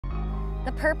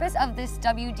The purpose of this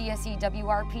WDSE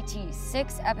WRPT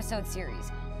 6-episode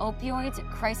series, Opioids,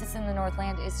 Crisis in the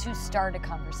Northland, is to start a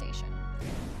conversation.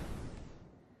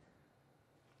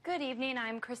 Good evening,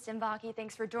 I'm Kristen Bakke.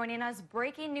 Thanks for joining us.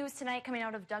 Breaking news tonight coming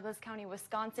out of Douglas County,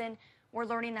 Wisconsin. We're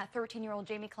learning that 13-year-old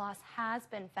Jamie Kloss has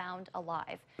been found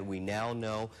alive. We now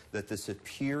know that the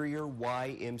Superior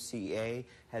YMCA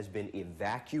has been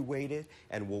evacuated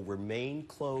and will remain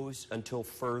closed until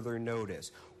further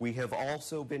notice. We have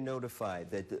also been notified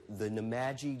that the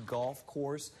Nemadji Golf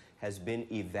Course has been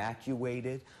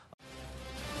evacuated.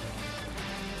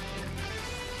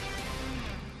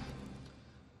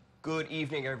 Good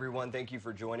evening, everyone. Thank you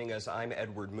for joining us. I'm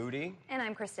Edward Moody. And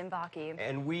I'm Kristen Bakke.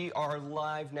 And we are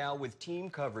live now with team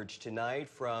coverage tonight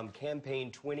from Campaign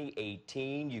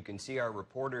 2018. You can see our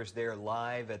reporters there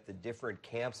live at the different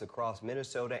camps across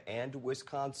Minnesota and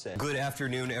Wisconsin. Good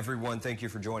afternoon, everyone. Thank you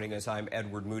for joining us. I'm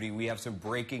Edward Moody. We have some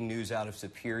breaking news out of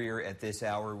Superior at this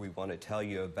hour we want to tell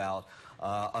you about.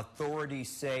 Authorities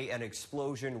say an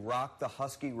explosion rocked the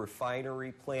Husky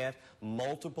refinery plant.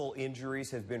 Multiple injuries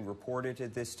have been reported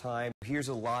at this time. Here's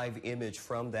a live image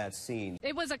from that scene.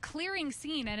 It was a clearing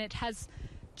scene, and it has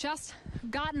just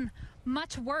gotten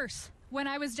much worse. When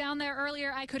I was down there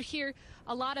earlier, I could hear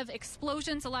a lot of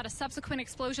explosions, a lot of subsequent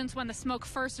explosions when the smoke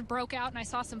first broke out, and I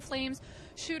saw some flames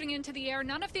shooting into the air.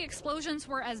 None of the explosions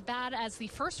were as bad as the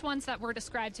first ones that were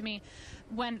described to me.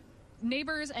 When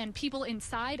neighbors and people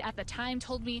inside at the time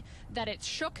told me that it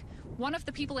shook. One of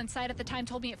the people inside at the time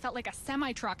told me it felt like a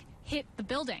semi-truck hit the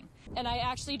building. And I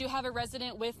actually do have a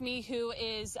resident with me who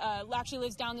is actually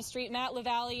lives down the street, Matt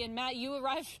LaValle. And Matt, you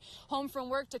arrived home from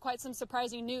work to quite some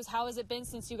surprising news. How has it been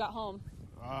since you got home?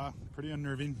 Pretty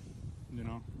unnerving. You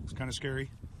know, it's kind of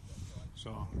scary.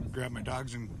 So grab my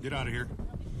dogs and get out of here.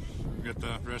 We got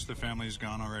the rest of the family's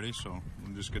gone already, so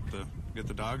we'll just get the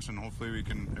dogs, and hopefully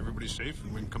everybody's safe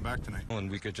and we can come back tonight.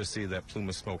 And we could just see that plume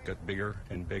of smoke get bigger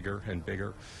and bigger and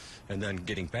bigger. And then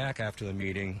getting back after the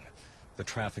meeting, the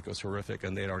traffic was horrific,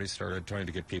 and they'd already started trying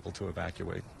to get people to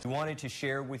evacuate. We wanted to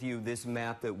share with you this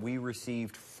map that we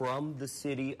received from the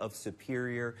city of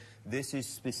Superior. This is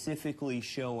specifically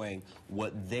showing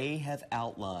what they have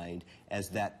outlined as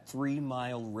that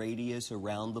 3-mile radius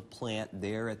around the plant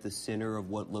there at the center of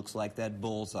what looks like that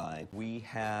bullseye. We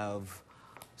have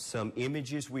some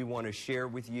images we want to share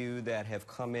with you that have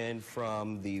come in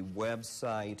from the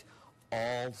website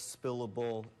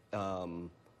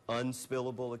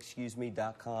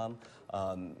unspillable.com.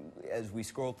 As we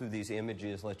scroll through these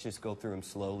images, let's just go through them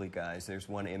slowly, guys. There's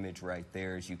one image right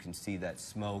there, as you can see that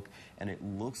smoke, and it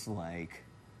looks like,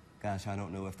 gosh, I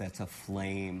don't know if that's a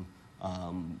flame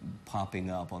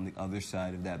popping up on the other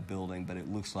side of that building, but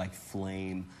it looks like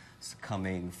flame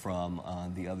coming from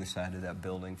the other side of that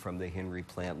building from the Henry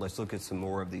plant. Let's look at some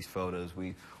more of these photos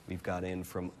we've got in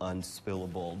from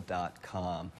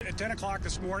unspillable.com. At 10 o'clock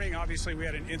this morning, obviously, we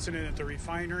had an incident at the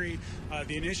refinery.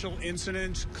 The initial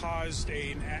incident caused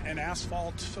an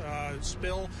asphalt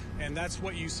spill, and that's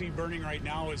what you see burning right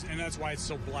now, and that's why it's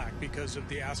so black, because of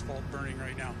the asphalt burning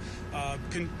right now.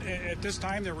 At this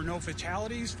time, there were no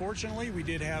fatalities. Fortunately, we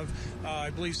did have, I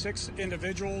believe, 6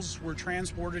 individuals were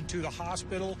transported to the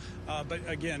hospital, but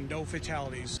again, no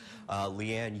fatalities.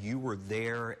 Leanne, you were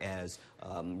there as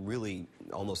really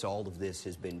almost all of this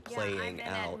has been playing out. Yeah, I've been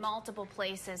at multiple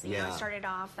places. You know, I started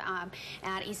off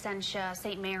at Essentia,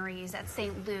 St. Mary's, at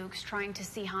St. Luke's, trying to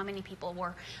see how many people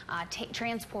were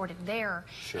transported there.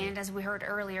 Sure. And as we heard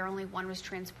earlier, only one was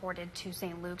transported to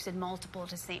St. Luke's and multiple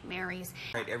to St. Mary's.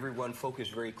 All right, everyone, focus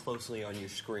very closely on your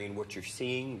screen. What you're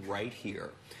seeing right here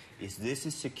is this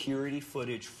is security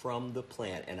footage from the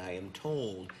plant, and I am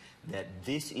told that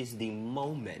this is the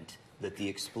moment that the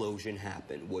explosion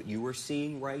happened. What you are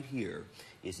seeing right here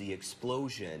is the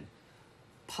explosion,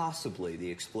 possibly the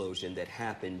explosion that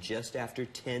happened just after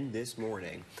 10 this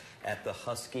morning at the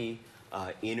Husky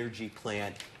energy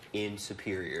plant in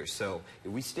Superior. So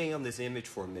if we stay on this image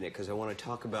for a minute, because I want to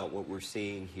talk about what we're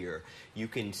seeing here, you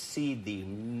can see the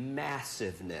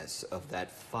massiveness of that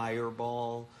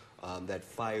fireball, that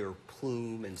fire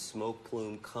plume and smoke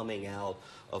plume coming out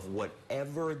of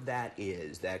whatever that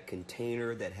is, that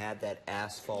container that had that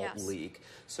asphalt leak.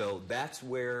 So that's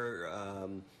where,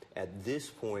 at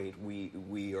this point,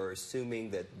 we are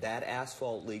assuming that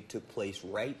asphalt leak took place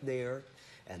right there,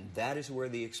 and that is where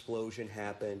the explosion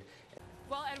happened.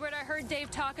 Well, Edward, I heard Dave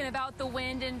talking about the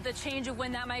wind and the change of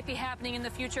wind that might be happening in the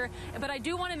future. But I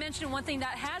do want to mention one thing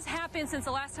that has happened since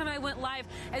the last time I went live.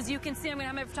 As you can see, I'm going to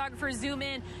have my photographer zoom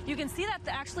in. You can see that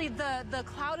actually the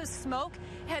cloud of smoke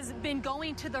has been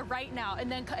going to the right now and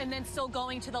then still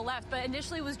going to the left. But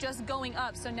initially it was just going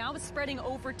up. So now it's spreading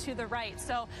over to the right.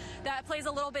 So that plays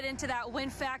a little bit into that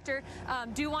wind factor.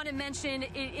 Do want to mention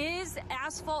it is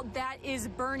asphalt that is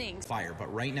burning. Fire, but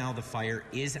right now the fire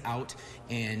is out,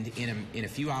 and in a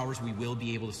few hours we will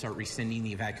be able to start rescinding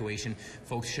the evacuation.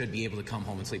 Folks should be able to come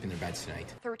home and sleep in their beds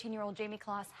tonight. 13-year-old Jamie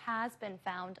Kloss has been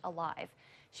found alive.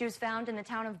 She was found in the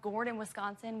town of Gordon,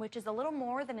 Wisconsin, which is a little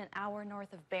more than an hour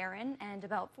north of Barron and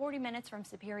about 40 minutes from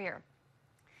Superior.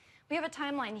 We have a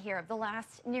timeline here of the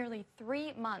last nearly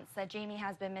 3 months that Jamie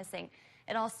has been missing.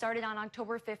 It all started on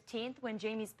October 15th when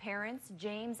Jamie's parents,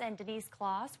 James and Denise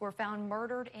Kloss, were found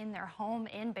murdered in their home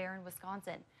in Barron,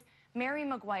 Wisconsin. Mary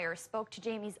McGuire spoke to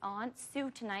Jamie's aunt,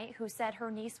 Sue, tonight, who said her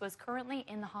niece was currently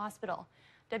in the hospital.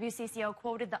 WCCO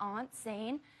quoted the aunt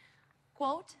saying,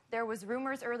 quote, "There was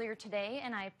rumors earlier today,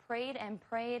 and I prayed, and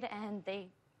they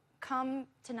come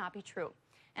to not be true.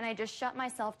 And I just shut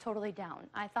myself totally down.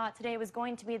 I thought today was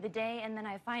going to be the day, and then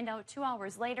I find out 2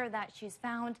 hours later that she's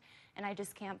found, and I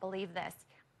just can't believe this."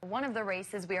 One of the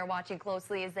races we are watching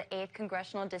closely is the 8th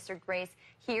Congressional District race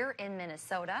here in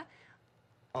Minnesota.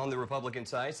 On the Republican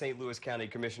side, St. Louis County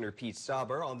Commissioner Pete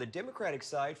Stauber. On the Democratic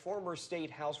side, former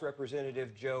State House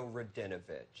Representative Joe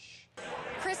Radinovich.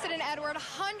 Kristen and Edward,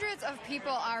 hundreds of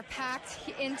people are packed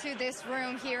into this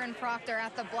room here in Proctor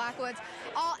at the Blackwoods,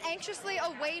 all anxiously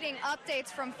awaiting updates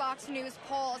from Fox News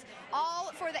polls,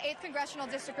 all for the 8th Congressional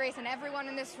District race, and everyone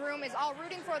in this room is all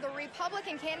rooting for the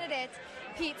Republican candidate,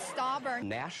 Pete Stauber.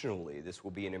 Nationally, this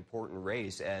will be an important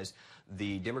race as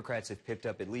the Democrats have picked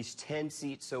up at least 10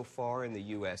 seats so far in the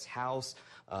U.S. House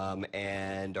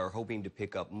and are hoping to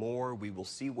pick up more. We will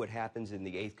see what happens in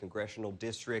the 8th Congressional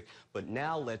District. But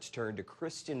now let's turn to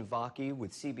Kristen Vaki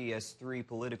with CBS 3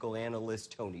 political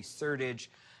analyst Tony Sertage.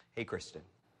 Hey, Kristen.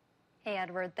 Hey,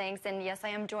 Edward, thanks. And yes, I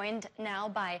am joined now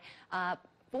by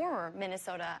former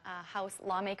Minnesota House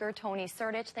lawmaker Tony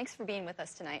Sertage. Thanks for being with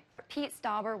us tonight. Pete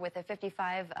Stauber with a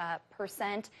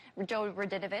 55%, Joe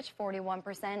Radinovich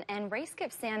 41%, and Ray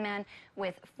Skip Sandman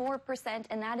with 4%,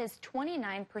 and that is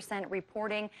 29%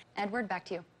 reporting. Edward, back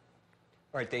to you.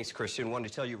 All right, thanks, Christian. Wanted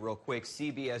to tell you real quick,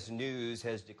 CBS News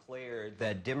has declared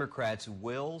that Democrats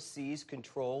will seize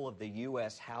control of the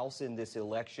U.S. House in this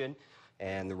election,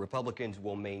 and the Republicans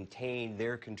will maintain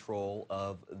their control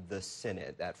of the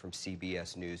Senate. That from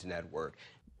CBS News Network.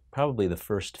 Probably the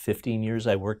first 15 years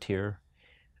I worked here,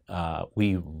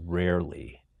 we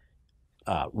rarely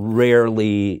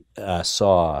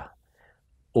saw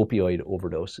opioid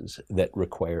overdoses that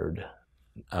required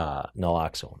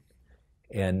naloxone.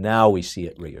 And now we see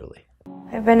it regularly.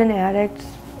 I've been an addict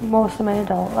most of my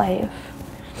adult life.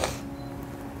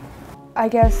 I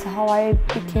guess how I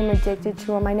became addicted to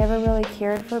them, I never really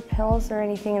cared for pills or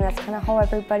anything, and that's kind of how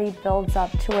everybody builds up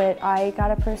to it. I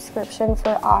got a prescription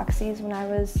for oxys when I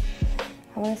was,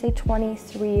 I want to say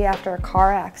 23, after a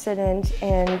car accident,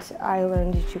 and I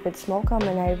learned that you could smoke them,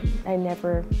 and I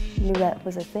never knew that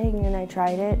was a thing, and I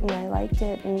tried it, and I liked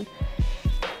it. And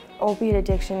opiate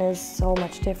addiction is so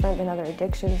much different than other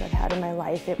addictions I've had in my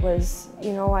life. It was,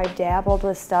 you know, I dabbled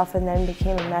with stuff and then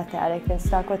became a meth addict and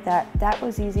stuck with that. That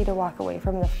was easy to walk away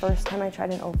from. The first time I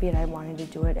tried an opiate, I wanted to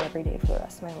do it every day for the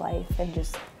rest of my life, and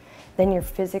just, then you're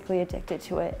physically addicted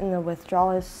to it, and the withdrawal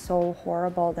is so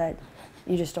horrible that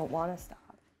you just don't want to stop.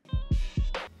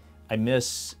 I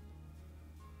miss,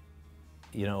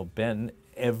 you know, Ben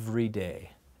every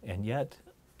day, and yet,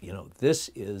 you know, this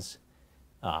is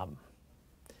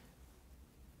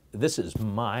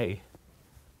my,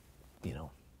 you know,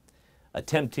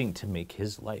 attempting to make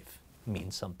his life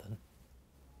mean something.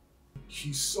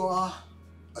 He saw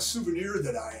a souvenir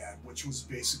that I had, which was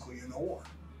basically an oar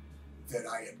that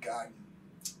I had gotten,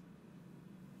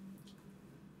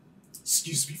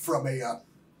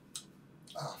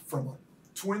 from a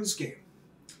Twins game,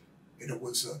 and it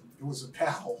was a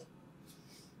paddle.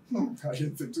 I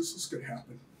didn't think this was going to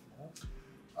happen.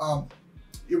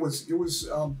 It was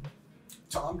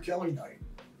Tom Kelly night,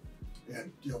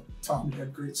 and you know, Tom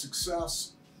had great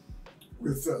success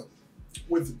with the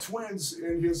Twins,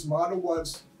 and his motto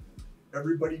was,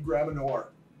 "Everybody grab an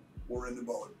oar, we're in the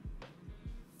boat."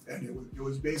 And it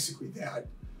was basically that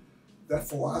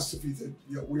philosophy that,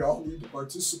 you know, we all need to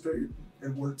participate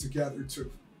and work together to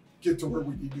get to where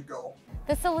we need to go.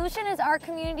 The solution is our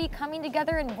community coming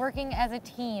together and working as a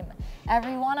team.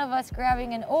 Every one of us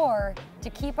grabbing an oar to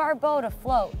keep our boat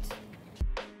afloat.